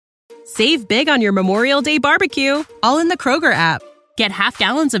Save big on your Memorial Day barbecue, all in the Kroger app. Get half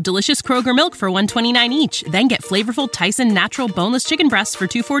gallons of delicious Kroger milk for $1.29 each. Then get flavorful Tyson natural boneless chicken breasts for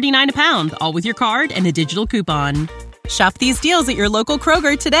 $2.49 a pound, all with your card and a digital coupon. Shop these deals at your local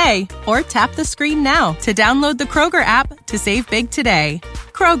Kroger today, or tap the screen now to download the Kroger app to save big today.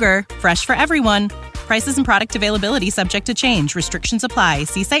 Kroger, fresh for everyone. Prices and product availability subject to change. Restrictions apply.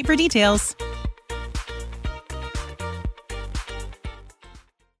 See site for details.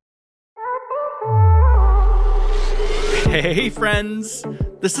 Hey friends,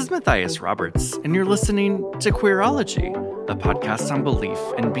 this is Matthias Roberts, and you're listening to Queerology, the podcast on belief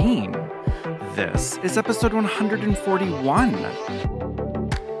and being. This is episode 141.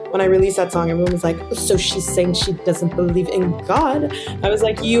 When I released that song, everyone was like, so she's saying she doesn't believe in God. I was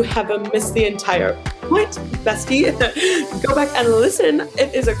like, you have missed the entire point, bestie. Go back and listen.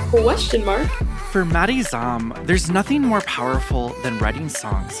 It is a question mark. For Maddie Zahm, there's nothing more powerful than writing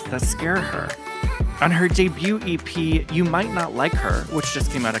songs that scare her. On her debut EP, You Might Not Like Her, which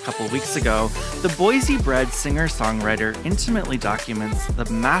just came out a couple weeks ago, the Boise-bred singer-songwriter intimately documents the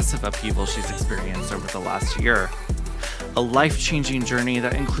massive upheaval she's experienced over the last year. A life-changing journey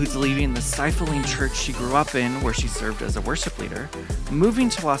that includes leaving the stifling church she grew up in, where she served as a worship leader, moving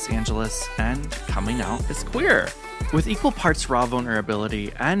to Los Angeles, and coming out as queer. With equal parts raw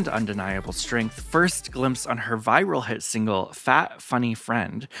vulnerability and undeniable strength, first glimpse on her viral hit single, Fat Funny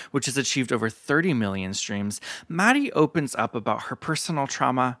Friend, which has achieved over 30 million streams, Maddie opens up about her personal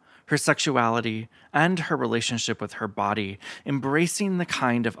trauma, her sexuality, and her relationship with her body, embracing the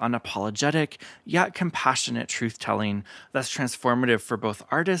kind of unapologetic, yet compassionate truth-telling that's transformative for both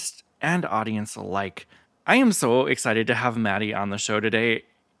artist and audience alike. I am so excited to have Maddie on the show today.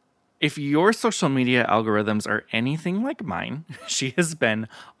 If your social media algorithms are anything like mine, she has been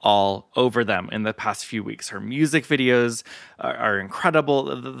all over them in the past few weeks. Her music videos are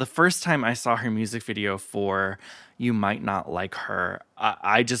incredible. The first time I saw her music video for You Might Not Like Her,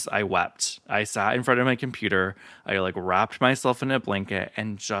 I wept. I sat in front of my computer, I wrapped myself in a blanket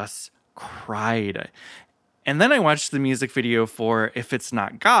and just cried. And then I watched the music video for If It's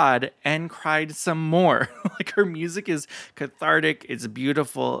Not God and cried some more. Her music is cathartic, it's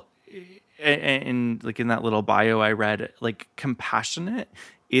beautiful. And in that little bio I read, compassionate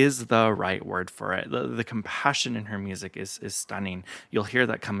is the right word for it. The compassion in her music is stunning. You'll hear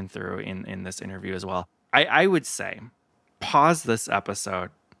that coming through in this interview as well. I would say, pause this episode,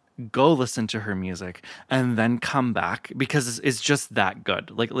 go listen to her music, and then come back, because it's just that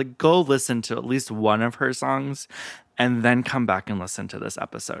good. Go listen to at least one of her songs, and then come back and listen to this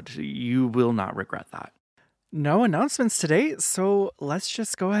episode. You will not regret that. No announcements today, so let's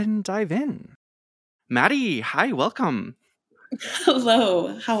just go ahead and dive in. Maddie, hi, welcome.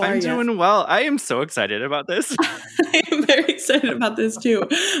 Hello, how are you? I'm doing well. I am so excited about this. I am very excited about this too.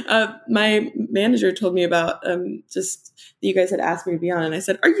 My manager told me about just that you guys had asked me to be on, and I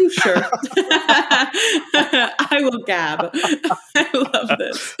said, "Are you sure?" I will gab. I love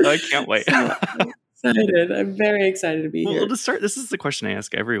this. I can't wait. Excited. I'm very excited to be here. Well, to start, this is the question I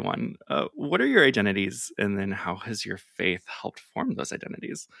ask everyone. What are your identities, and then how has your faith helped form those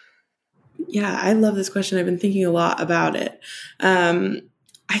identities? Yeah, I love this question. I've been thinking a lot about it. I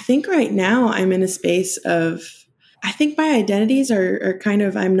think right now I'm in a space of, I think my identities are kind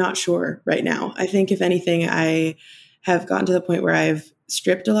of, I'm not sure right now. I think if anything, I have gotten to the point where I've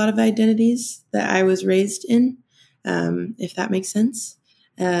stripped a lot of identities that I was raised in, if that makes sense.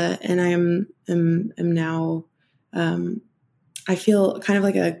 And I am now, I feel kind of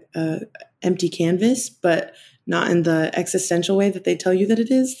like a empty canvas, but not in the existential way that they tell you that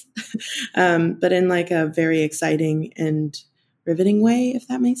it is, but in a very exciting and riveting way, if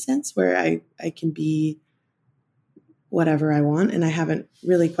that makes sense, where I can be whatever I want. And I haven't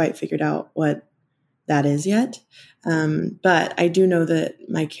really quite figured out what that is yet. But I do know that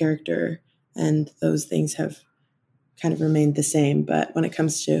my character and those things have kind of remained the same. But when it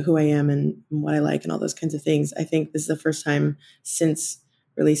comes to who I am and what I like and all those kinds of things, I think this is the first time since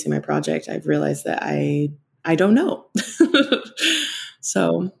releasing my project I've realized that I don't know.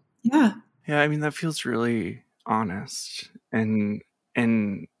 So, yeah. Yeah, I mean, that feels really honest. And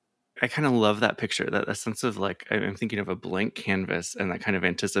I kind of love that picture, that a sense of I'm thinking of a blank canvas and that kind of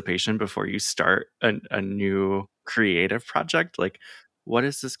anticipation before you start a new creative project. What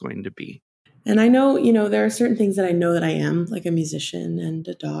is this going to be? And I know, there are certain things that I know that I am, like a musician and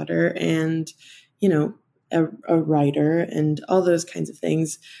a daughter and, a writer and all those kinds of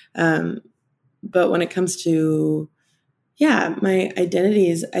things. But when it comes to, my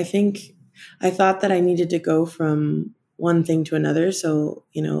identities, I think I thought that I needed to go from one thing to another. So,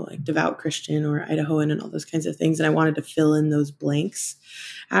 like devout Christian or Idahoan and all those kinds of things. And I wanted to fill in those blanks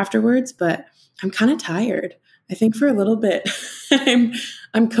afterwards, but I'm kind of tired. I think for a little bit,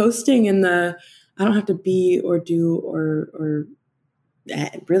 I'm coasting in I don't have to be or do or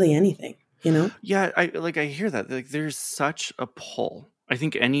really anything, Yeah, I hear that. Like there's such a pull. I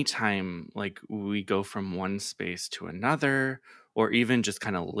think anytime like we go from one space to another, or even just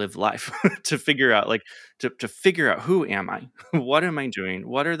kind of live life to figure out to figure out who am I? What am I doing?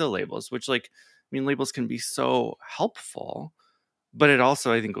 What are the labels? Which labels can be so helpful, but it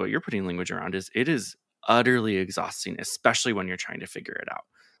also, I think what you're putting language around it is utterly exhausting, especially when you're trying to figure it out.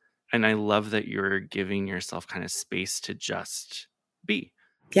 And I love that you're giving yourself kind of space to just be.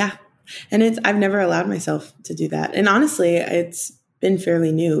 Yeah. And I've never allowed myself to do that. And honestly, it's been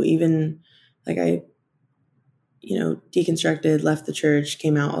fairly new. Even like I, deconstructed, left the church,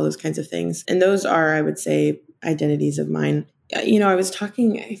 came out, all those kinds of things. And those are, I would say, identities of mine. I was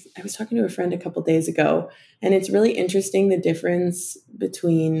talking to a friend a couple days ago, and it's really interesting the difference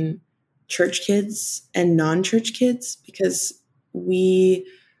between church kids and non-church kids, because we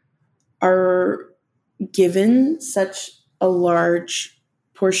are given such a large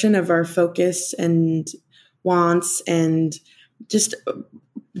portion of our focus and wants and just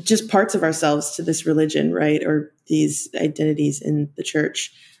parts of ourselves to this religion, right? Or these identities in the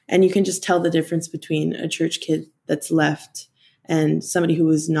church. And you can just tell the difference between a church kid that's left and somebody who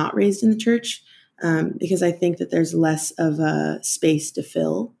was not raised in the church, because I think that there's less of a space to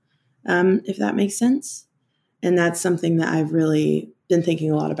fill, if that makes sense. And that's something that I've really been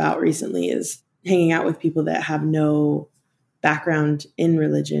thinking a lot about recently, is hanging out with people that have no background in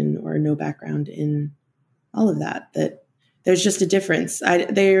religion or no background in all of that, that there's just a difference.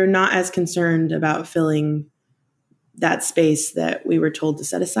 They're not as concerned about filling that space that we were told to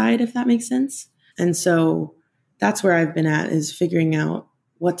set aside, if that makes sense. And so that's where I've been at, is figuring out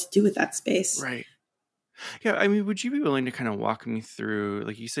what to do with that space. Right. Yeah, I mean, would you be willing to kind of walk me through,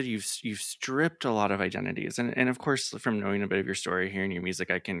 like you said, you've stripped a lot of identities, and of course, from knowing a bit of your story, hearing your music,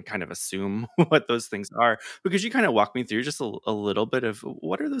 I can kind of assume what those things are. But could you kind of walk me through just a little bit of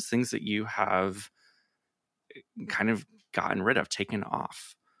what are those things that you have kind of gotten rid of, taken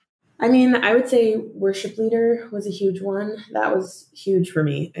off? I mean, I would say worship leader was a huge one. That was huge for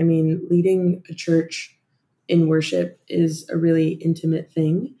me. I mean, leading a church in worship is a really intimate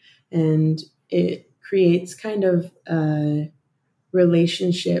thing, and it creates kind of a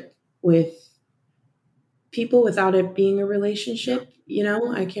relationship with people without it being a relationship.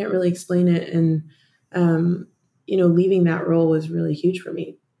 I can't really explain it. And, leaving that role was really huge for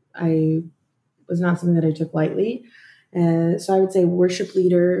me. I was not something that I took lightly. So I would say worship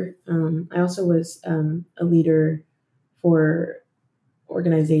leader. I also was a leader for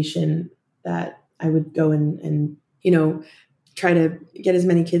organization that I would go and try to get as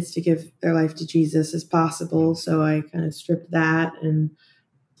many kids to give their life to Jesus as possible. So I kind of stripped that. And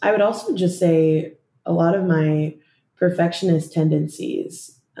I would also just say a lot of my perfectionist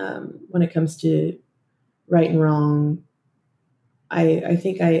tendencies, when it comes to right and wrong, I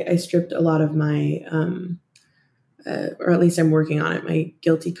think I stripped a lot of my, or at least I'm working on it, my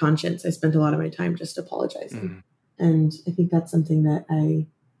guilty conscience. I spent a lot of my time just apologizing. And I think that's something that I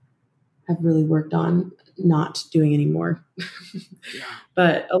have really worked on not doing anymore. Yeah.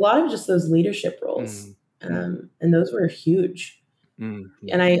 But a lot of just those leadership roles, and those were huge. And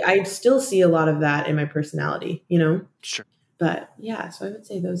I still see a lot of that in my personality, Sure. But yeah, so I would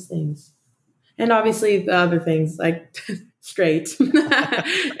say those things. And obviously the other things like straight and,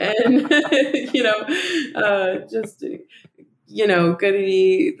 just,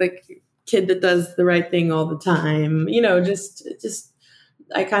 goody, like kid that does the right thing all the time, just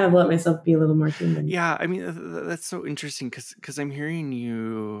I kind of let myself be a little more human. Yeah, I mean, that's so interesting because I'm hearing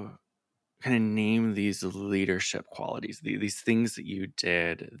you kind of name these leadership qualities, these things that you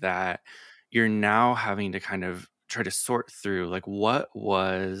did that you're now having to kind of try to sort through, like what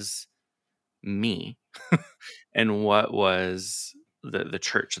was me and what was the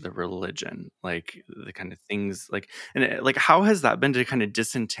church, the religion, like the kind of things like how has that been to kind of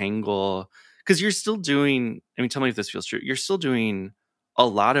disentangle, because you're still doing, I mean, tell me if this feels true, you're still doing a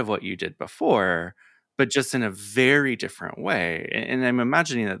lot of what you did before, but just in a very different way. And I'm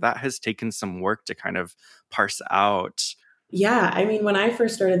imagining that has taken some work to kind of parse out. Yeah. I mean, when I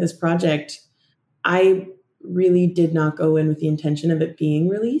first started this project, I really did not go in with the intention of it being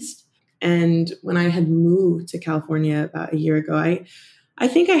released. And when I had moved to California about a year ago, I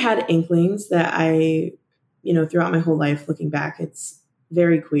think I had inklings that I, throughout my whole life, looking back, it's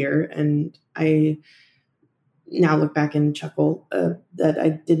very queer. And I now look back and chuckle that I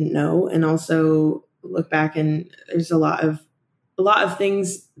didn't know. And also look back and there's a lot of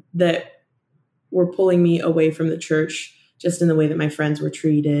things that were pulling me away from the church, just in the way that my friends were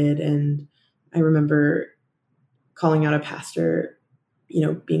treated. And I remember calling out a pastor,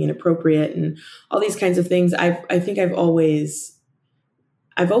 being inappropriate and all these kinds of things. I think I've always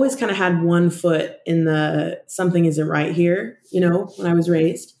kind of had one foot in the something isn't right here, when I was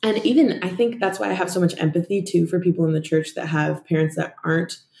raised. And even I think that's why I have so much empathy too for people in the church that have parents that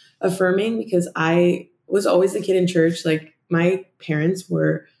aren't affirming, because I was always the kid in church. Like, my parents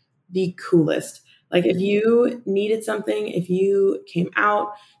were the coolest. Like, if you needed something, if you came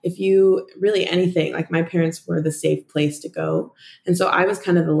out, if you really anything, like, my parents were the safe place to go. And so I was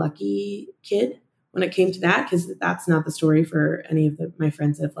kind of the lucky kid when it came to that, because that's not the story for any of my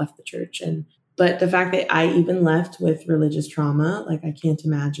friends that have left the church. But the fact that I even left with religious trauma, like, I can't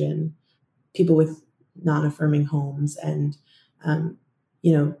imagine people with non-affirming homes. And,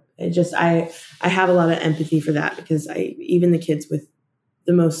 I have a lot of empathy for that, because even the kids with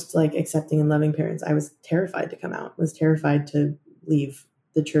the most like accepting and loving parents, I was terrified to come out, was terrified to leave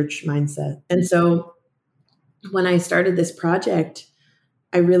the church mindset. And so when I started this project,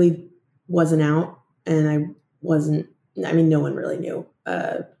 I really wasn't out, and no one really knew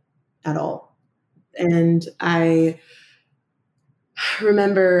at all. And I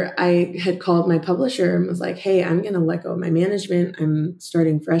remember I had called my publisher and was like, hey, I'm going to let go of my management. I'm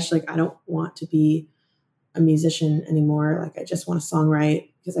starting fresh. Like, I don't want to be a musician anymore. Like, I just want to songwrite,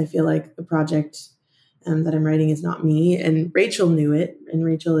 because I feel like the project that I'm writing is not me. And Rachel knew it. And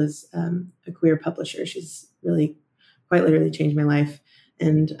Rachel is a queer publisher. She's really quite literally changed my life.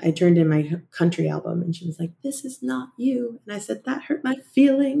 And I turned in my country album and she was like, this is not you. And I said, that hurt my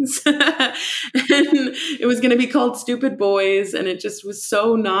feelings. And it was going to be called Stupid Boys. And it just was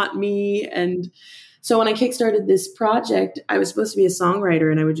so not me. And so when I kickstarted this project, I was supposed to be a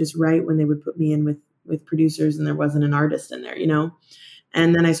songwriter, and I would just write when they would put me in with producers and there wasn't an artist in there,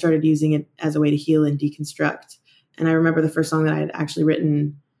 And then I started using it as a way to heal and deconstruct. And I remember the first song that I had actually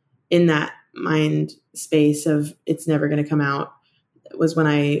written in that mind space of it's never going to come out was when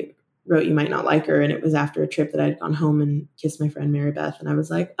I wrote You Might Not Like Her. And it was after a trip that I'd gone home and kissed my friend Mary Beth. And I was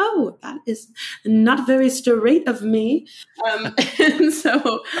like, oh, that is not very straight of me. And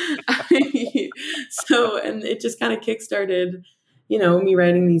so and it just kind of kickstarted, me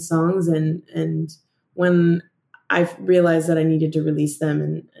writing these songs. And when I realized that I needed to release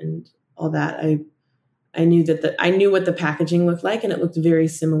them and all that, I knew that I knew what the packaging looked like, and it looked very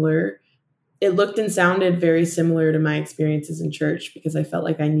similar. It looked and sounded very similar to my experiences in church, because I felt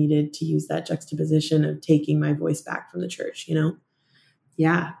like I needed to use that juxtaposition of taking my voice back from the church,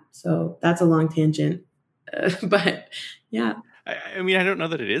 Yeah. So that's a long tangent. But yeah. I mean, I don't know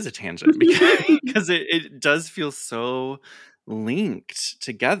that it is a tangent, because it does feel so linked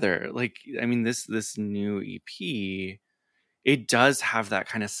together. Like, I mean, this new EP, it does have that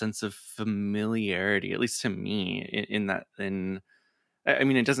kind of sense of familiarity, at least to me, I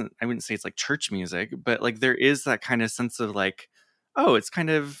mean, I wouldn't say it's like church music, but like there is that kind of sense of like, oh, it's kind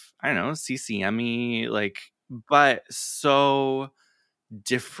of, I don't know, CCM-y, like, but so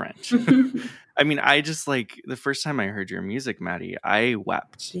different. I mean, I just like the first time I heard your music, Maddie, I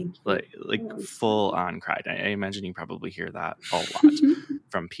wept, like full on cried. I imagine you probably hear that a lot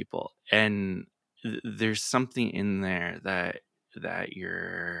from people. And there's something in there that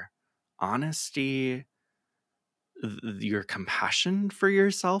your honesty, your compassion for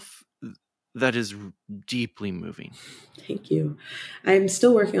yourself, that is deeply moving. Thank you. I'm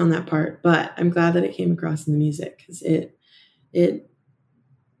still working on that part, but I'm glad that it came across in the music, because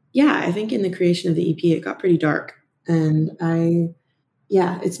I think in the creation of the EP, it got pretty dark. And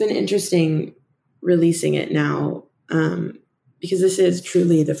it's been interesting releasing it now, because this is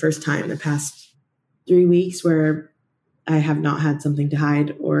truly the first time the past 3 weeks where I have not had something to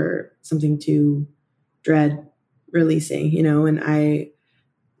hide or something to dread releasing, and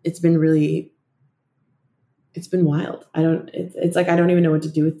it's been wild. It's like, I don't even know what to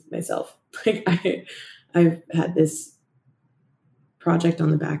do with myself. Like, I've had this project on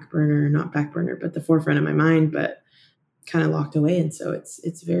the not back burner, but the forefront of my mind, but kind of locked away. And so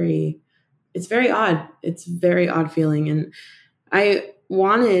it's very odd. It's a very odd feeling. And I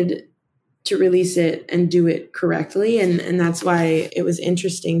wanted to release it and do it correctly. And that's why it was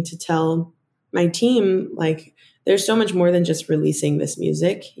interesting to tell my team, like, there's so much more than just releasing this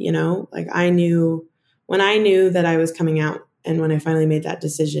music, like when I knew that I was coming out, and when I finally made that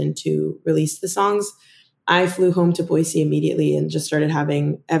decision to release the songs, I flew home to Boise immediately and just started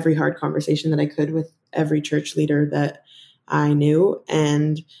having every hard conversation that I could with every church leader that I knew.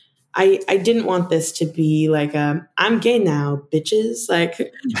 And I didn't want this to be like I'm gay now, bitches. Like,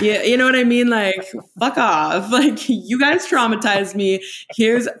 yeah, you know what I mean? Like, fuck off. Like, you guys traumatized me.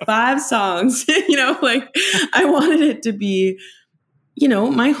 Here's 5 songs. Like I wanted it to be,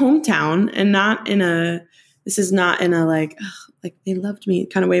 my hometown, and not in a, this is not in a like, ugh, like they loved me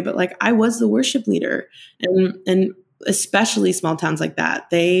kind of way, but like I was the worship leader, and especially small towns like that,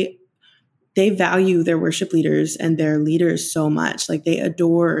 they value their worship leaders and their leaders so much. Like they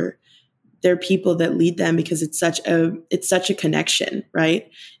adore their people that lead them, because it's such a connection, right?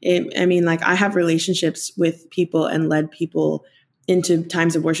 I mean, like I have relationships with people and led people into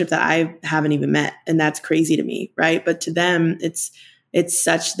times of worship that I haven't even met. And that's crazy to me. Right. But to them, it's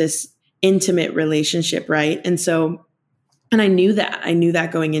such this intimate relationship. Right. And so, and I knew that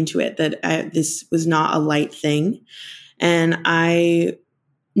going into it, that this was not a light thing. And I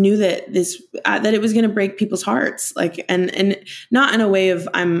knew that that it was going to break people's hearts, like, and not in a way of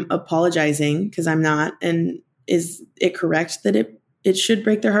I'm apologizing, because I'm not. And is it correct that it should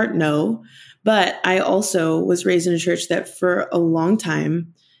break their heart? No. But I also was raised in a church that for a long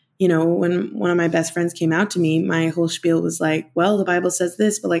time, when one of my best friends came out to me, my whole spiel was like, well, the Bible says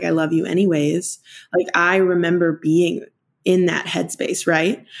this, but like, I love you anyways. Like I remember being in that headspace.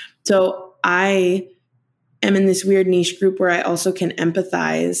 Right. So I am in this weird niche group where I also can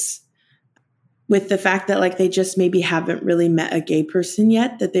empathize with the fact that like they just maybe haven't really met a gay person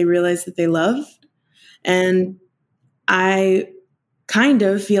yet that they realize that they love. And I kind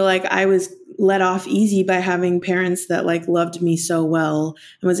of feel like I was let off easy by having parents that like loved me so well,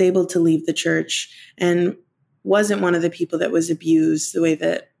 and was able to leave the church, and wasn't one of the people that was abused the way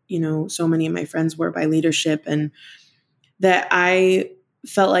that, so many of my friends were by leadership. And that I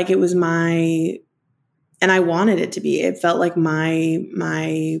felt like it was and I wanted it to be. It felt like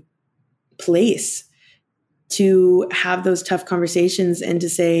my place to have those tough conversations and to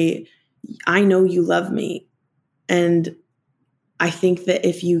say, I know you love me. And I think that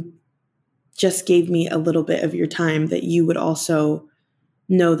if you just gave me a little bit of your time, that you would also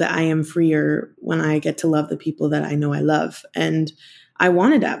know that I am freer when I get to love the people that I know I love. And I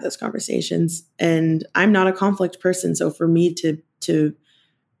wanted to have those conversations, and I'm not a conflict person. So for me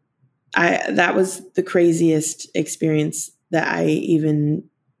that was the craziest experience that I even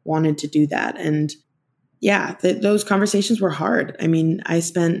wanted to do that. And yeah, those conversations were hard. I mean, I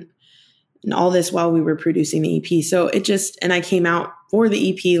spent all this while we were producing the EP. So and I came out for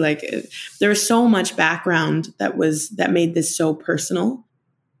the EP, like there was so much background that made this so personal.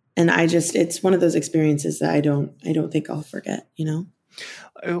 And it's one of those experiences that I don't think I'll forget,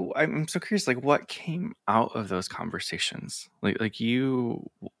 I'm so curious, like what came out of those conversations? Like you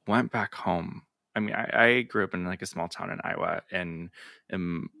went back home. I mean, I grew up in like a small town in Iowa, and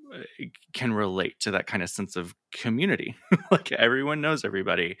can relate to that kind of sense of community. Like everyone knows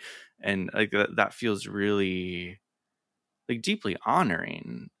everybody, and like that feels really like deeply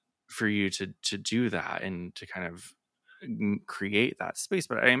honoring for you to do that and to kind of create that space.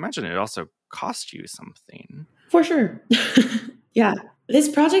 But I imagine it also cost you something. For sure. Yeah. This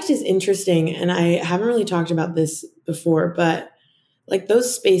project is interesting, and I haven't really talked about this before, but like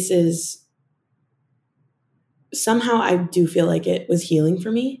those spaces, somehow I do feel like it was healing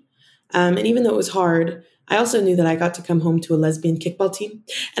for me. And even though it was hard, I also knew that I got to come home to a lesbian kickball team,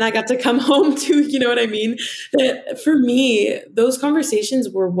 and I got to come home to, you know what I mean? That for me, those conversations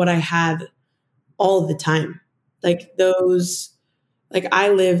were what I had all the time. Like I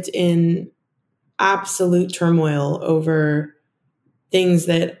lived in absolute turmoil over things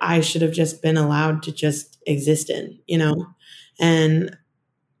that I should have just been allowed to just exist in, And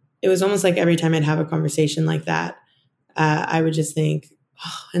it was almost like every time I'd have a conversation like that, I would just think,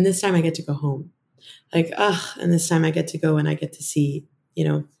 oh, and this time I get to go home. Like, oh, and this time I get to go and I get to see,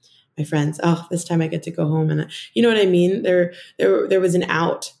 my friends. Oh, this time I get to go home. And you know what I mean? There was an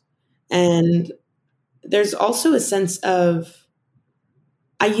out. And there's also a sense of,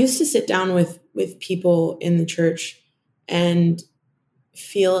 I used to sit down with people in the church and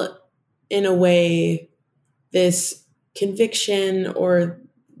feel in a way this conviction, or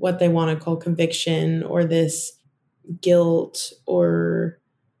what they want to call conviction, or this guilt or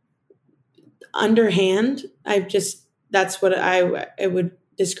underhand. That's what I would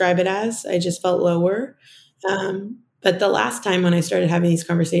describe it as. I just felt lower. But the last time when I started having these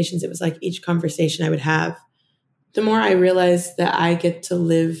conversations, it was like each conversation I would have, the more I realized that I get to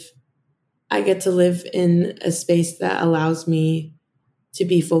live in a space that allows me to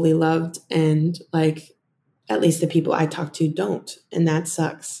be fully loved, and like at least the people I talk to don't, and that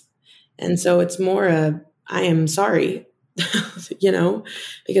sucks. And so it's more I am sorry,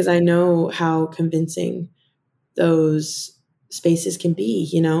 because I know how convincing those spaces can be,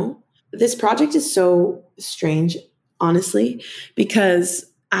 this project is so strange, honestly, because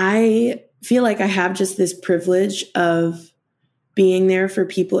I feel like I have just this privilege of being there for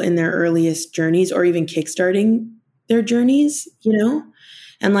people in their earliest journeys or even kickstarting their journeys, you know?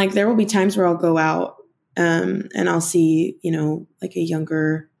 And like there will be times where I'll go out and I'll see, you know, like a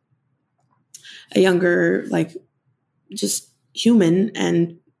younger, like just human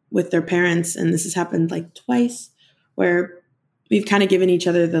and with their parents. And this has happened like twice where we've kind of given each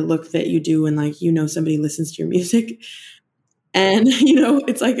other the look that you do when like, you know, somebody listens to your music. And, you know,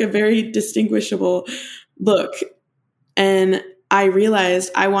 it's like a very distinguishable look. And I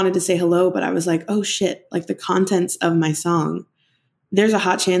realized I wanted to say hello, but I was like, oh shit, like the contents of my song, there's a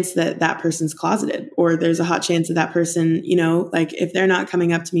hot chance that that person's closeted, or there's a hot chance that that person, you know, like if they're not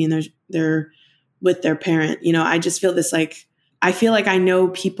coming up to me and they're with their parent, you know, I just feel this like, I feel like I know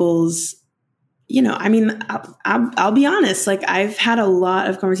people's, you know, I mean, I'll be honest, like I've had a lot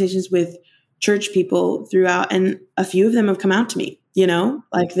of conversations with church people throughout, and a few of them have come out to me, you know,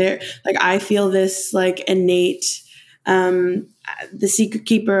 like they're like, I feel this like innate, the secret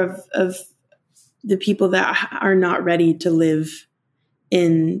keeper of the people that are not ready to live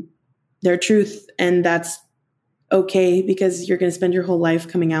in their truth. And that's okay, because you're going to spend your whole life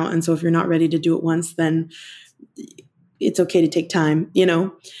coming out. And so if you're not ready to do it once, then it's okay to take time, you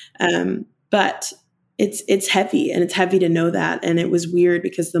know? But it's heavy, and it's heavy to know that. And it was weird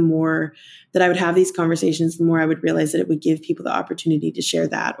because the more that I would have these conversations, the more I would realize that it would give people the opportunity to share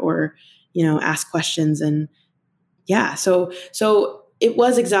that, or, you know, ask questions. And yeah, so it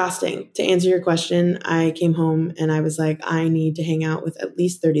was exhausting. To answer your question, I came home and I was like, I need to hang out with at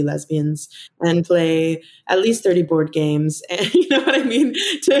least 30 lesbians and play at least 30 board games. And you know what I mean?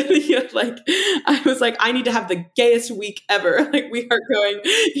 You know, like, I was like, I need to have the gayest week ever. Like, we are going,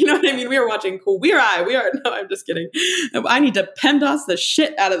 you know what I mean? We are watching Queer Eye. No, I'm just kidding. I need to PEMDAS the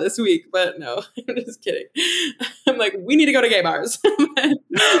shit out of this week, but no, I'm just kidding. I'm like, we need to go to gay bars.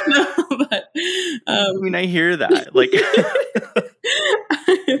 No, but, I mean, I hear that. Like,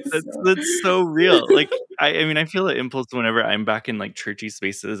 that's so real. Like, I mean, I feel the impulse whenever I'm back in like churchy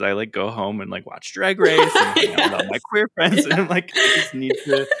spaces. I like go home and like watch Drag Race and hang out with all my queer friends, and I'm like, I just need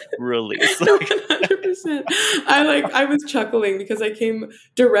to release. Like, 100%. I was chuckling because I came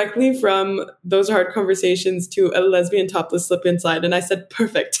directly from those hard conversations to a lesbian topless slip inside, and I said,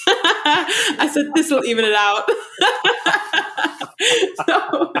 perfect. I said, this will even it out.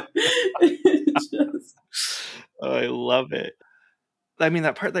 So, oh, I love it. I mean,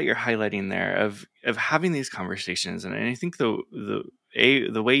 that part that you're highlighting there of having these conversations, and I think the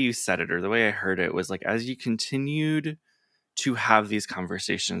way you said it, or the way I heard it, was like, as you continued to have these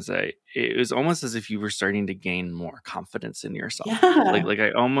conversations, it was almost as if you were starting to gain more confidence in yourself. yeah. Like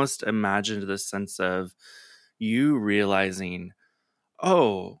I almost imagined the sense of you realizing,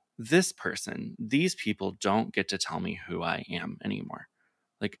 oh, this person, these people don't get to tell me who I am anymore.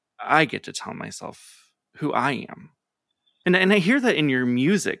 Like, I get to tell myself who I am. And I hear that in your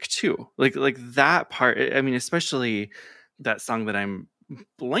music too. Like that part, I mean, especially that song that I'm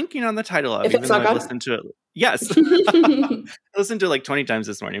blanking on the title of, even though I've listened to it. Yes. I listened to it like 20 times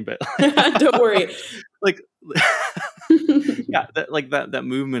this morning, but don't worry. Like, yeah, that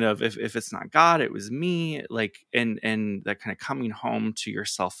movement of if it's not God, it was me, like, and that kind of coming home to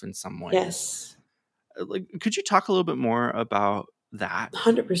yourself in some way. Yes. Like, could you talk a little bit more about that?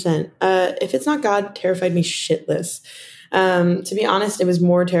 100%. If it's not God terrified me shitless. To be honest, it was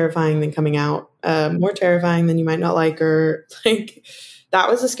more terrifying than coming out. More terrifying than You Might Not Like Her. Like, that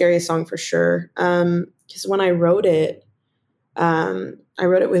was the scariest song for sure. Because when I wrote it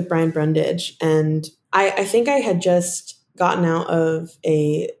with Brian Brundage, and I think I had just gotten out of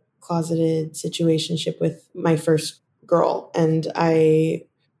a closeted situationship with my first girl. And I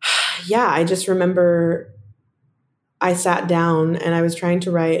just remember I sat down and I was trying to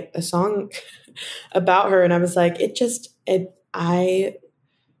write a song about her. And I was like, I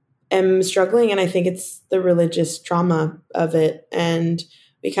am struggling. And I think it's the religious trauma of it. And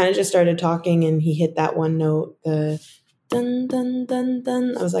we kind of just started talking, and he hit that one note, the dun, dun, dun,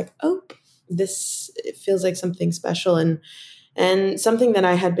 dun. I was like, oh, it feels like something special. And something that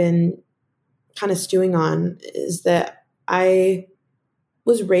I had been kind of stewing on is that I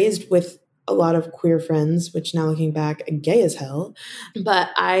was raised with a lot of queer friends, which now looking back, gay as hell. But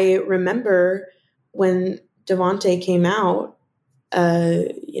I remember when Devontae came out,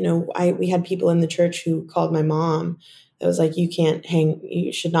 we had people in the church who called my mom. It was like, you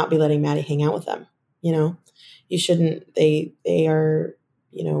should not be letting Maddie hang out with them. You know, you shouldn't, they are,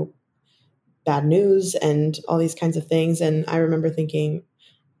 you know, bad news and all these kinds of things. And I remember thinking,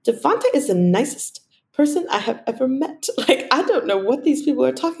 Devontae is the nicest person I have ever met. Like, I don't know what these people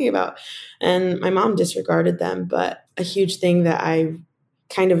are talking about. And my mom disregarded them. But a huge thing that I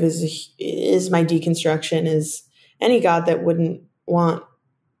kind of is my deconstruction is any God that wouldn't want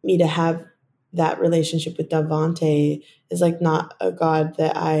me to have that relationship with Davante is like not a God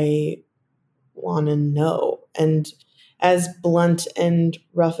that I want to know. And as blunt and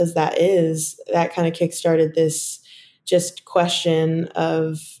rough as that is, that kind of kickstarted this just question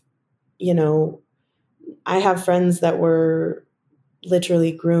of, you know, I have friends that were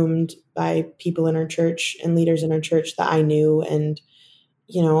literally groomed by people in our church and leaders in our church that I knew. And,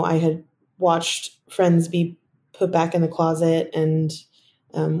 you know, I had watched friends be put back in the closet and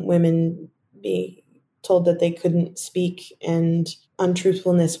women be told that they couldn't speak, and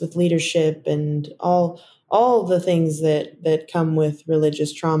untruthfulness with leadership, and all the things that come with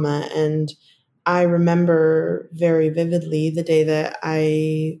religious trauma. And I remember very vividly the day that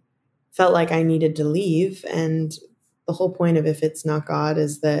I felt like I needed to leave. And the whole point of If It's Not God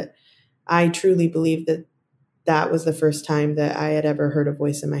is that I truly believe that that was the first time that I had ever heard a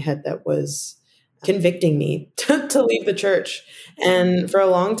voice in my head that was convicting me to leave the church. And for a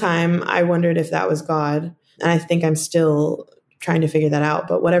long time, I wondered if that was God. And I think I'm still trying to figure that out.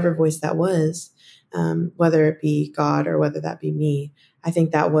 But whatever voice that was, whether it be God or whether that be me, I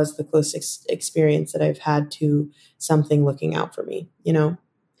think that was the closest experience that I've had to something looking out for me, you know?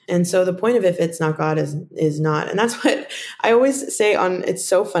 And so the point of If It's Not God is not. And that's what I always say it's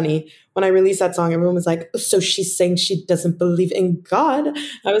so funny. When I released that song, everyone was like, so she's saying she doesn't believe in God.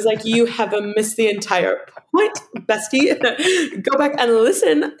 I was like, you have missed the entire point, bestie. Go back and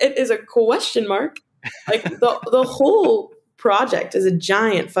listen. It is a question mark. Like the whole project is a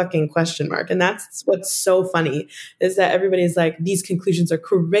giant fucking question mark. And that's what's so funny is that everybody's like, these conclusions are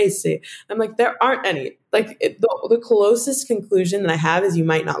crazy. I'm like, there aren't any. Like the closest conclusion that I have is you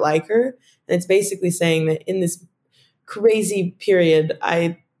might not like her. And it's basically saying that in this crazy period,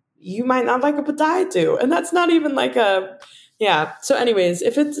 you might not like a potato too. And that's not even like yeah. So anyways,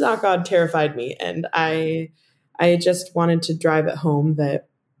 If It's Not God terrified me. And I just wanted to drive it home that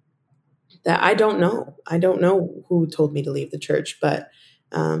I don't know. I don't know who told me to leave the church, but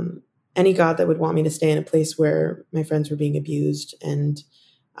any God that would want me to stay in a place where my friends were being abused and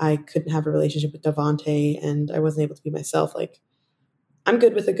I couldn't have a relationship with Davante and I wasn't able to be myself, like, I'm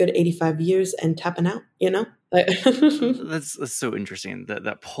good with a good 85 years and tapping out, you know? Like, that's so interesting,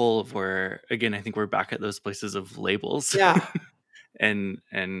 that pull of where, again, I think we're back at those places of labels. yeah. and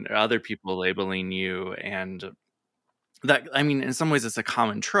other people labeling you. And that, I mean, in some ways it's a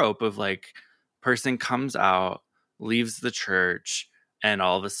common trope of like, person comes out, leaves the church, and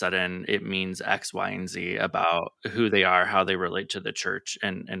all of a sudden it means X, Y, and Z about who they are, how they relate to the church,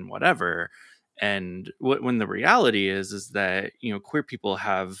 and whatever. And when the reality is that, you know, queer people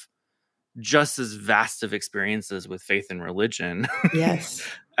have just as vast of experiences with faith and religion Yes.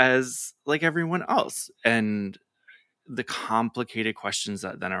 as like everyone else. And the complicated questions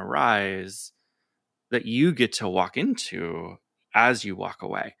that then arise that you get to walk into as you walk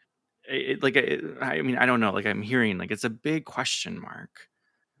away. I mean, I don't know, like I'm hearing like it's a big question mark.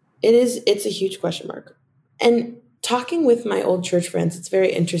 It's a huge question mark. And talking with my old church friends, it's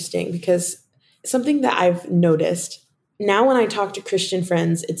very interesting because something that I've noticed now when I talk to Christian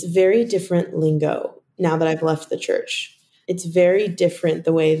friends, it's very different lingo now that I've left the church. It's very different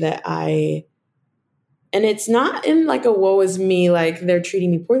the way that and it's not in like a woe is me, like they're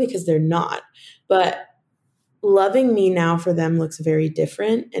treating me poorly, because they're not. But loving me now for them looks very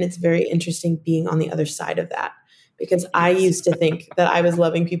different. And it's very interesting being on the other side of that. Because I used to think that I was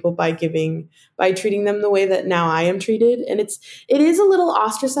loving people by treating them the way that now I am treated. And it is a little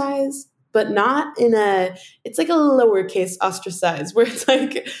ostracized, but not it's like a lowercase ostracized where it's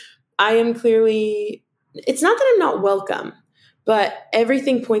like, I am clearly, it's not that I'm not welcome, but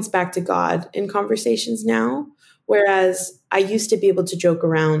everything points back to God in conversations now. Whereas I used to be able to joke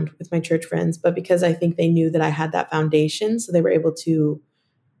around with my church friends, but because I think they knew that I had that foundation, so they were able to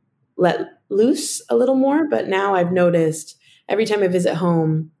let loose a little more. But now I've noticed every time I visit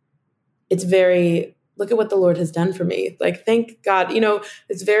home, it's very, look at what the Lord has done for me. Like, thank God,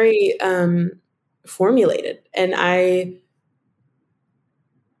 it's very formulated. And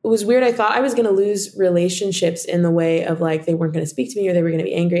it was weird. I thought I was going to lose relationships in the way of like, they weren't going to speak to me or they were going to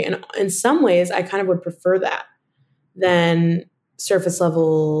be angry. And in some ways, I kind of would prefer that than surface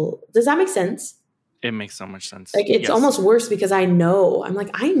level. Does that make sense? It makes so much sense. Like, it's almost worse because I know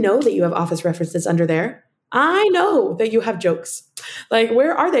that you have office references under there. I know that you have jokes. Like,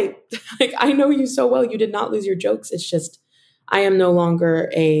 where are they? Like, I know you so well. You did not lose your jokes. It's just, I am no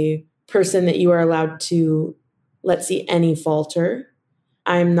longer a person that you are allowed to let see any falter.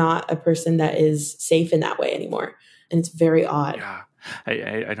 I'm not a person that is safe in that way anymore. And it's very odd. Yeah.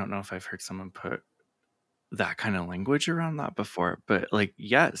 I don't know if I've heard someone put that kind of language around that before, but like,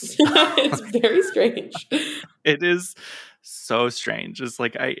 yes. It's very strange. It is so strange. It's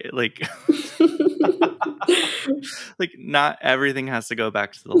like, like not everything has to go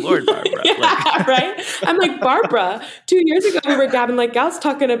back to the Lord, Barbara. Yeah, like, right? I'm like, Barbara, 2 years ago we were gabbing like gals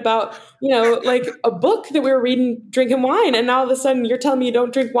talking about, like a book that we were reading, drinking wine. And now all of a sudden you're telling me you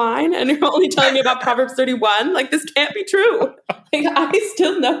don't drink wine and you're only telling me about Proverbs 31. Like, this can't be true. Like, I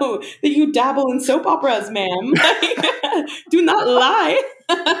still know that you dabble in soap operas, ma'am. Like, do not lie.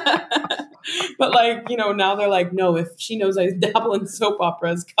 But like, now they're like, no, if she knows I dabble in soap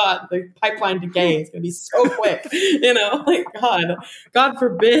operas, God, the pipeline to gay is going to be so quick. Like, God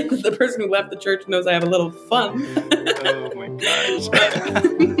forbid the person who left the church knows I have a little fun. Oh my gosh.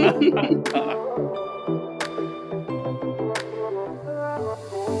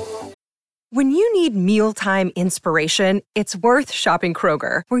 When you need mealtime inspiration, it's worth shopping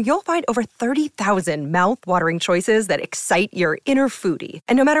Kroger, where you'll find over 30,000 mouth-watering choices that excite your inner foodie.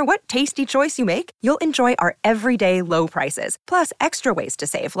 And no matter what tasty choice you make, you'll enjoy our everyday low prices, plus extra ways to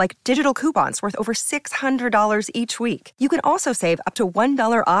save, like digital coupons worth over $600 each week. You can also save up to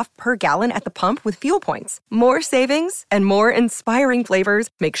 $1 off per gallon at the pump with fuel points. More savings and more inspiring flavors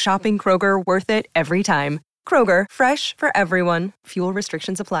make shopping Kroger worth it every time. Kroger, fresh for everyone. Fuel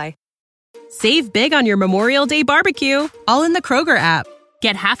restrictions apply. Save big on your Memorial Day barbecue, all in the Kroger app.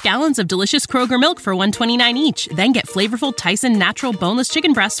 Get half gallons of delicious Kroger milk for $1.29 each. Then get flavorful Tyson natural boneless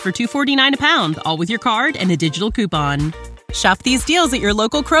chicken breasts for $2.49 a pound, all with your card and a digital coupon. Shop these deals at your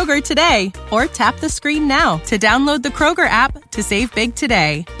local Kroger today, or tap the screen now to download the Kroger app to save big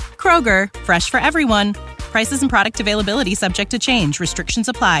today. Kroger, fresh for everyone. Prices and product availability subject to change. Restrictions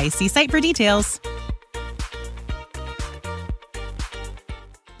apply. See site for details.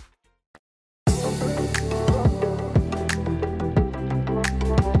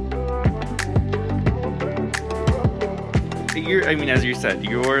 As you said,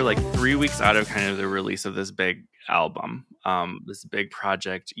 you're like 3 weeks out of kind of the release of this big album, this big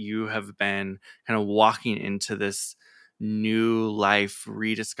project. You have been kind of walking into this new life,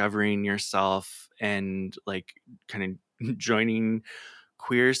 rediscovering yourself, and like kind of joining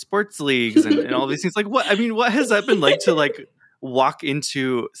queer sports leagues and all these things. Like, what has that been like to like walk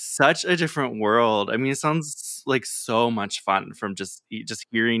into such a different world? It sounds like so much fun from just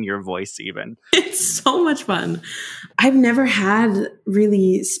hearing your voice even. It's so much fun. I've never had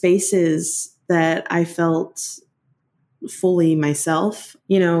really spaces that I felt fully myself.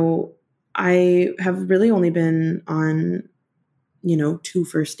 I have really only been on, 2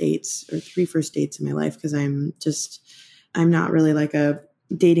 first dates or 3 first dates in my life, because I'm not really like a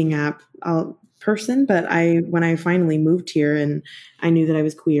dating app person. But when I finally moved here and I knew that I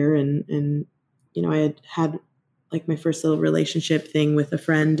was queer and I had like my first little relationship thing with a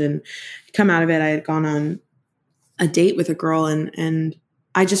friend, and come out of it, I had gone on a date with a girl, and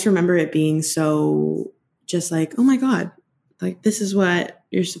I just remember it being so just like, oh my God, like this is what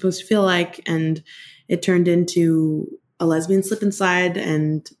you're supposed to feel like. And it turned into a lesbian slip and slide,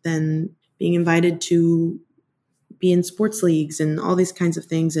 and then being invited to be in sports leagues and all these kinds of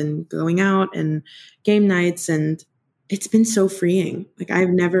things, and going out and game nights. And it's been so freeing. Like,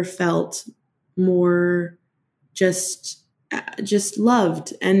 I've never felt more just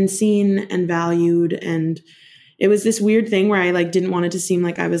loved and seen and valued. And it was this weird thing where I like didn't want it to seem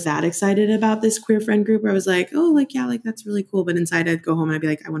like I was that excited about this queer friend group, where I was like, oh, like, yeah, like that's really cool. But inside I'd go home and I'd be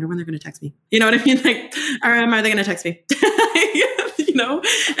like, I wonder when they're going to text me. You know what I mean? Like, or are they going to text me?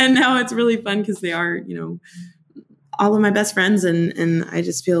 And now it's really fun because they are, all of my best friends. And I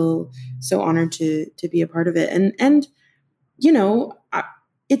just feel so honored to be a part of it. And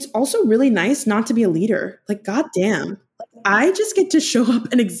it's also really nice not to be a leader. Like, goddamn, I just get to show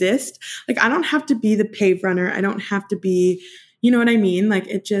up and exist. Like, I don't have to be the pave runner. I don't have to be, you know what I mean? Like,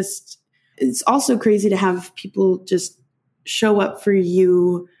 it's also crazy to have people just show up for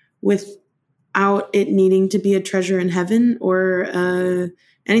you without it needing to be a treasure in heaven or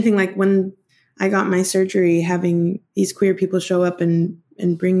anything. Like, when I got my surgery, having these queer people show up and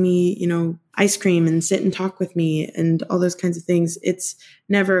bring me, ice cream and sit and talk with me and all those kinds of things. It's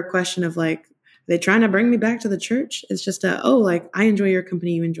never a question of like, are they trying to bring me back to the church? It's just like, I enjoy your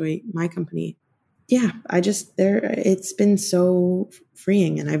company. You enjoy my company. Yeah. It's been so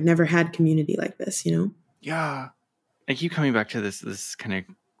freeing, and I've never had community like this, Yeah. I keep coming back to this kind of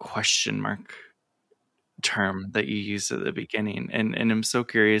question mark term that you used at the beginning. And I'm so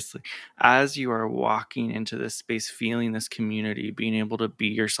curious, like, as you are walking into this space, feeling this community, being able to be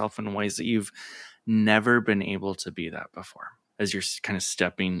yourself in ways that you've never been able to be that before. as you're kind of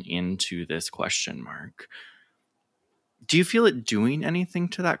stepping into this question mark. Do you feel it doing anything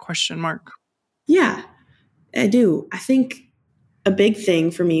to that question mark? Yeah, I do. I think a big thing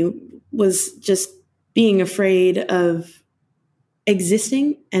for me was just being afraid of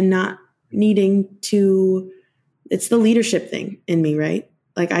existing and not needing to, it's the leadership thing in me, right?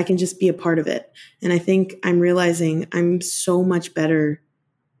 Like I can just be a part of it. And I think I'm realizing I'm so much better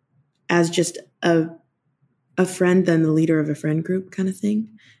as just a friend than the leader of a friend group kind of thing.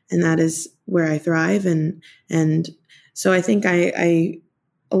 And that is where I thrive. And so I think I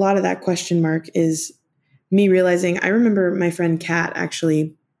a lot of that question mark is me realizing, I remember my friend Kat,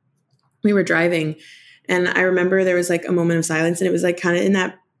 actually, we were driving and I remember there was like a moment of silence, and it was like kind of in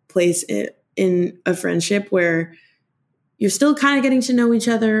that place in a friendship where you're still kind of getting to know each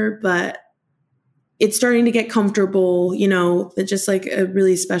other, but it's starting to get comfortable, you know, just like a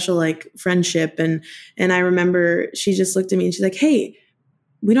really special like friendship. And I remember she just looked at me and she's like, hey,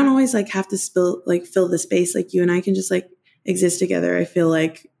 we don't always like have to fill the space. Like you and I can just like exist together. I feel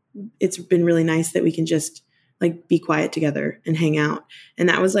like it's been really nice that we can just like be quiet together and hang out. And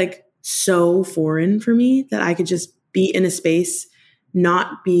that was like so foreign for me, that I could just be in a space,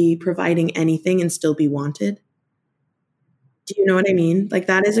 not be providing anything and still be wanted. Do you know what I mean? Like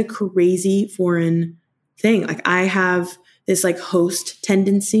that is a crazy foreign thing. Like I have this like host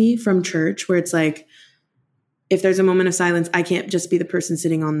tendency from church where it's like, if there's a moment of silence, I can't just be the person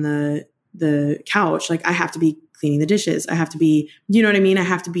sitting on the couch. Like I have to be cleaning the dishes. I have to be, you know what I mean? I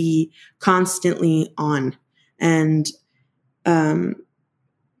have to be constantly on. And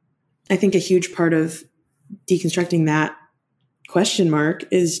I think a huge part of deconstructing that question mark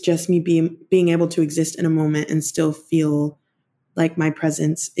is just me being able to exist in a moment and still feel like my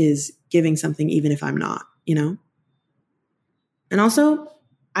presence is giving something, even if I'm not, you know? And also,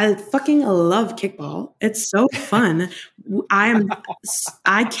 I fucking love kickball. It's so fun.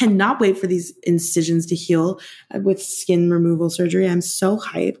 I cannot wait for these incisions to heal with skin removal surgery. I'm so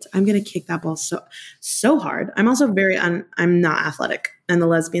hyped. I'm going to kick that ball so hard. I'm also I'm not athletic, and the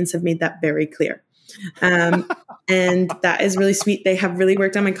lesbians have made that very clear. And that is really sweet. They have really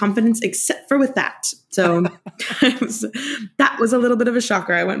worked on my confidence, except for with that. So that was a little bit of a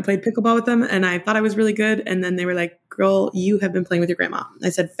shocker. I went and played pickleball with them and I thought I was really good. And then they were like, girl, you have been playing with your grandma. I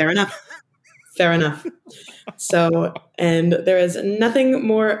said, fair enough. Fair enough. So, and there is nothing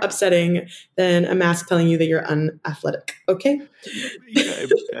more upsetting than a mask telling you that you're unathletic. Okay. Yeah,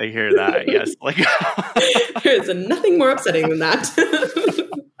 I hear that. Yes. Like there is nothing more upsetting than that.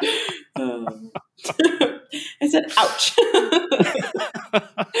 I said, ouch.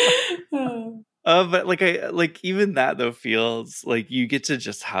 But like even that though feels like you get to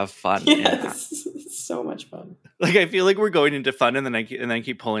just have fun. Yes, so much fun. Like I feel like we're going into fun, and then I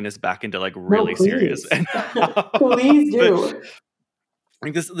keep pulling us back into like really serious. Please do.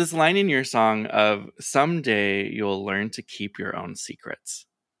 Like this line in your song of someday you'll learn to keep your own secrets.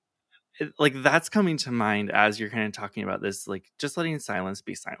 Like that's coming to mind as you're kind of talking about this, like just letting silence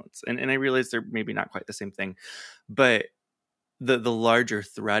be silence. And I realize they're maybe not quite the same thing, but the larger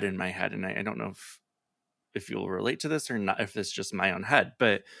thread in my head, and I don't know if you'll relate to this or not, if it's just my own head,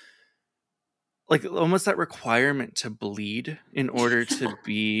 but like almost that requirement to bleed in order to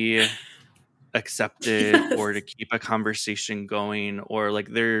be accepted, yes, or to keep a conversation going, or like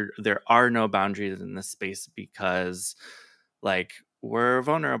there are no boundaries in this space because like we're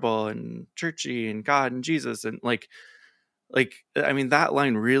vulnerable and churchy and God and Jesus, and like I mean that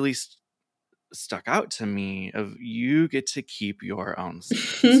line really stuck out to me of you get to keep your own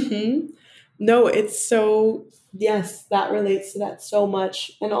secrets. No, it's so, yes, that relates to that so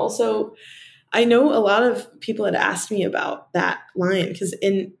much. And also I know a lot of people had asked me about that line because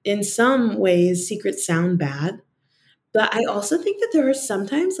in some ways secrets sound bad, but I also think that there are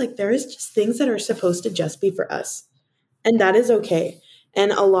sometimes like there is just things that are supposed to just be for us, and that is okay.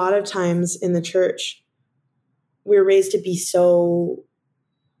 And a lot of times in the church, we're raised to be so,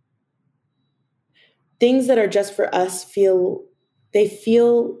 things that are just for us feel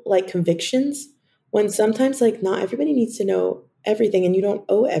like convictions, when sometimes like not everybody needs to know everything, and you don't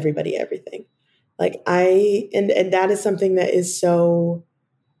owe everybody everything. Like and that is something that is so,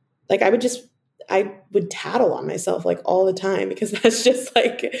 like I would tattle on myself like all the time, because that's just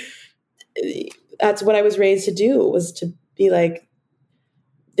like, that's what I was raised to do, was to be like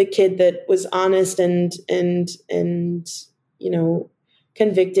the kid that was honest and you know,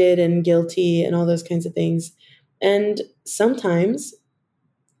 convicted and guilty and all those kinds of things. And sometimes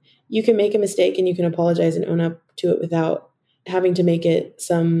you can make a mistake and you can apologize and own up to it without having to make it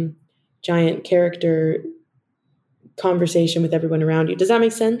some giant character conversation with everyone around you. Does that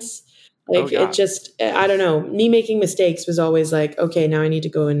make sense? Like it just, I don't know, me making mistakes was always like, okay, now I need to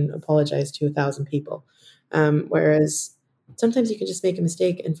go and apologize to 1,000 people. Whereas sometimes you can just make a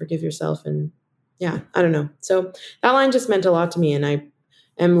mistake and forgive yourself. And yeah, I don't know. So that line just meant a lot to me. And I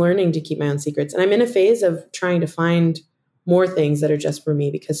am learning to keep my own secrets. And I'm in a phase of trying to find more things that are just for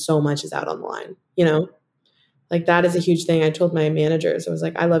me because so much is out on the line, you know? Like that is a huge thing. I told my managers, I was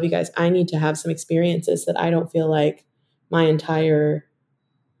like, I love you guys. I need to have some experiences that I don't feel like my entire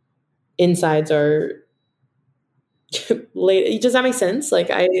insides are late. Does that make sense? Like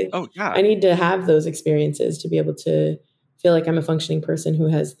I need to have those experiences to be able to feel like I'm a functioning person who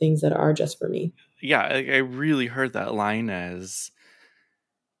has things that are just for me. Yeah. I really heard that line as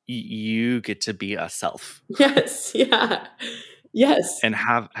you get to be a self. Yes. Yeah. Yes. And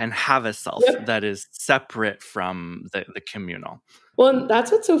have a self that is separate from the communal. Well,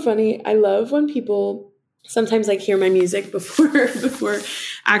 that's what's so funny. I love when people sometimes like hear my music before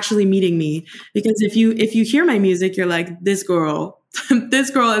actually meeting me, because if you hear my music, you're like, this girl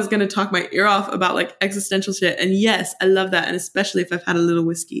is going to talk my ear off about like existential shit. And yes, I love that. And especially if I've had a little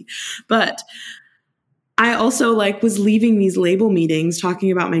whiskey, but I also like was leaving these label meetings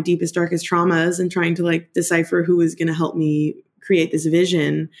talking about my deepest, darkest traumas and trying to like decipher who was going to help me create this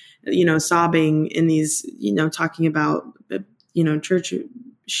vision, you know, sobbing in these, you know, talking about, you know, church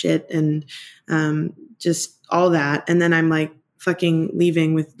shit and just all that. And then I'm like fucking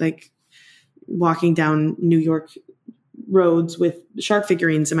leaving with like walking down New York roads with shark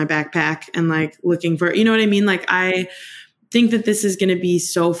figurines in my backpack and like looking for, you know what I mean? Like I think that this is going to be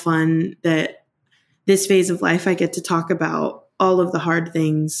so fun that this phase of life, I get to talk about all of the hard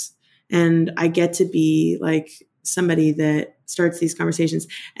things and I get to be like somebody that starts these conversations.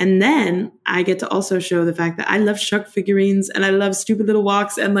 And then I get to also show the fact that I love shark figurines and I love stupid little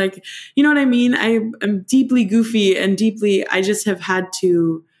walks and like, you know what I mean? I'm deeply goofy and I just have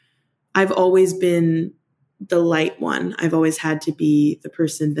I've always been the light one. I've always had to be the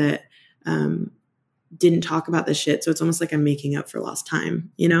person that didn't talk about this shit. So it's almost like I'm making up for lost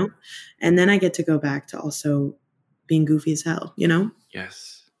time, you know? And then I get to go back to also being goofy as hell, you know?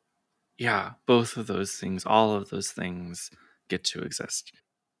 Yes. Yeah. Both of those things, all of those things get to exist.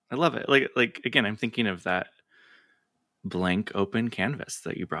 I love it. Like again, I'm thinking of that blank open canvas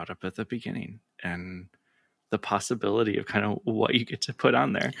that you brought up at the beginning and the possibility of kind of what you get to put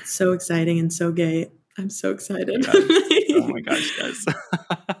on there. It's so exciting and so gay. I'm so excited. Oh my gosh, guys.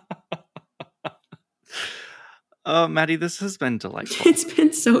 Oh, Maddie, this has been delightful. It's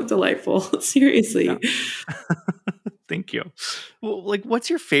been so delightful. Seriously. Yeah. Thank you. Well, like, what's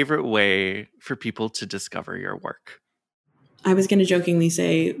your favorite way for people to discover your work? I was going to jokingly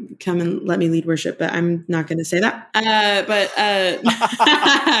say, come and let me lead worship, but I'm not going to say that.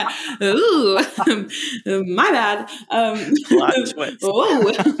 Ooh, my bad. Plot twist.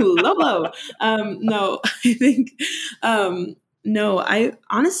 Oh, low blow. No, I think, no, I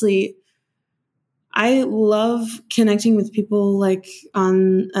honestly, I love connecting with people like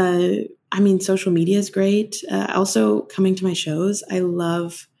on, social media is great. Also coming to my shows. I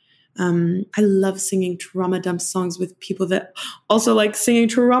love singing trauma dump songs with people that also like singing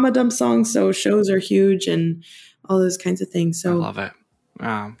trauma dump songs. So shows are huge and all those kinds of things. So I love it.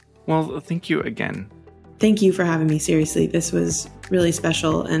 Well, thank you again. Thank you for having me. Seriously, this was really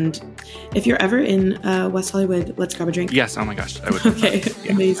special. And if you're ever in West Hollywood, let's grab a drink. Yes. Oh my gosh. I would. Okay.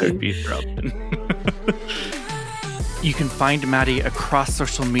 Yeah, amazing. I would be thrilled. You can find Maddie across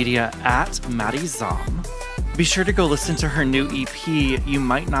social media at Maddie Zahm. Be sure to go listen to her new EP, You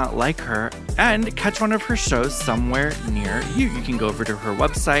Might Not Like Her, and catch one of her shows somewhere near you. You can go over to her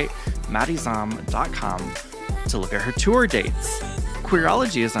website, maddiezam.com, to look at her tour dates.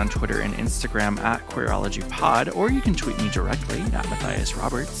 Queerology is on Twitter and Instagram at QueerologyPod, or you can tweet me directly at Matthias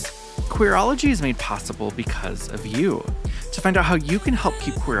Roberts. Queerology is made possible because of you. To find out how you can help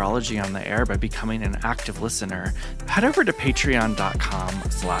keep Queerology on the air by becoming an active listener, head over to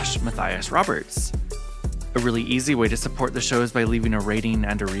patreon.com/Matthias Roberts. A really easy way to support the show is by leaving a rating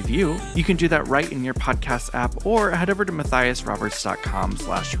and a review. You can do that right in your podcast app or head over to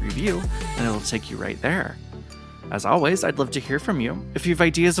matthiasroberts.com/review and it'll take you right there. As always, I'd love to hear from you. If you have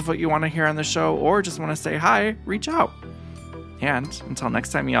ideas of what you want to hear on the show or just want to say hi, reach out. And until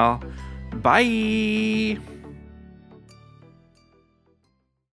next time, y'all, bye!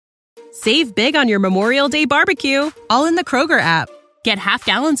 Save big on your Memorial Day barbecue, all in the Kroger app. Get half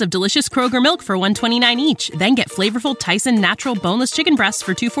gallons of delicious Kroger milk for $1.29 each. Then get flavorful Tyson natural boneless chicken breasts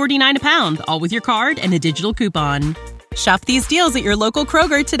for $2.49 a pound, all with your card and a digital coupon. Shop these deals at your local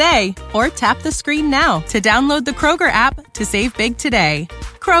Kroger today, or tap the screen now to download the Kroger app to save big today.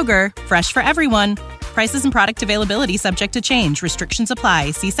 Kroger, fresh for everyone. Prices and product availability subject to change. Restrictions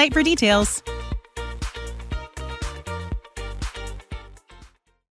apply. See site for details.